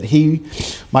withholdeth, that he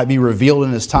might be revealed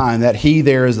in his time. That he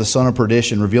there is the son of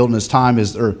perdition. Revealed in his time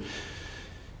is,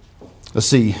 let's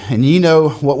see. And ye know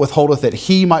what withholdeth, that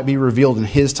he might be revealed in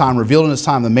his time. Revealed in his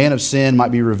time, the man of sin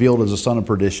might be revealed as a son of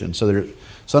perdition. So the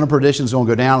son of perdition is going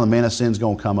to go down, and the man of sin is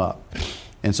going to come up.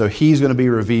 And so he's going to be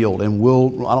revealed. And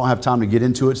I don't have time to get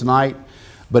into it tonight,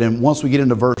 but once we get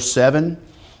into verse 7,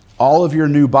 all of your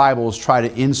new Bibles try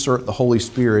to insert the Holy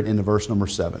Spirit into verse number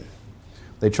 7.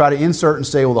 They try to insert and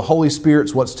say, well, the Holy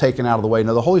Spirit's what's taken out of the way.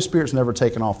 No, the Holy Spirit's never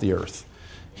taken off the earth.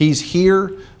 He's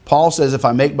here. Paul says, if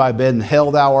I make my bed in hell,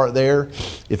 thou art there.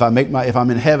 If I'm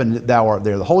in heaven, thou art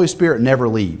there. The Holy Spirit never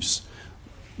leaves.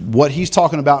 What he's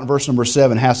talking about in verse number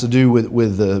 7 has to do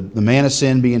with the man of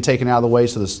sin being taken out of the way,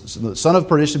 so the son of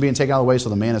perdition being taken out of the way, so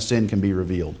the man of sin can be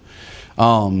revealed.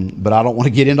 But I don't want to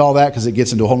get into all that, because it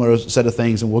gets into a whole other set of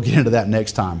things, and we'll get into that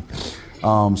next time.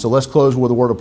 So let's close with a word of